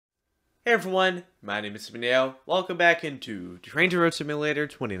Hey everyone, my name is Minjeo. Welcome back into Trainz Road Simulator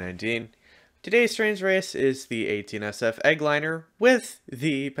 2019. Today's Trainz race is the 18SF Eggliner with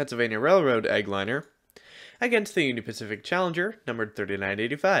the Pennsylvania Railroad Eggliner against the Union Pacific Challenger numbered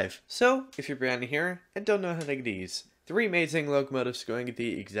 3985. So, if you're brand new here and don't know how to get these three amazing locomotives going at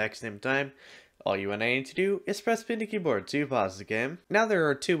the exact same time, all you and I need to do is press P on the keyboard to pause the game. Now there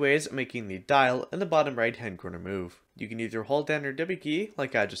are two ways of making the dial in the bottom right hand corner move. You can either hold down your W key,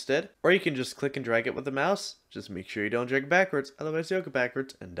 like I just did, or you can just click and drag it with the mouse. Just make sure you don't drag it backwards, otherwise you'll go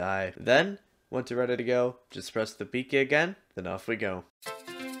backwards and die. Then, once you're ready to go, just press the P key again, then off we go.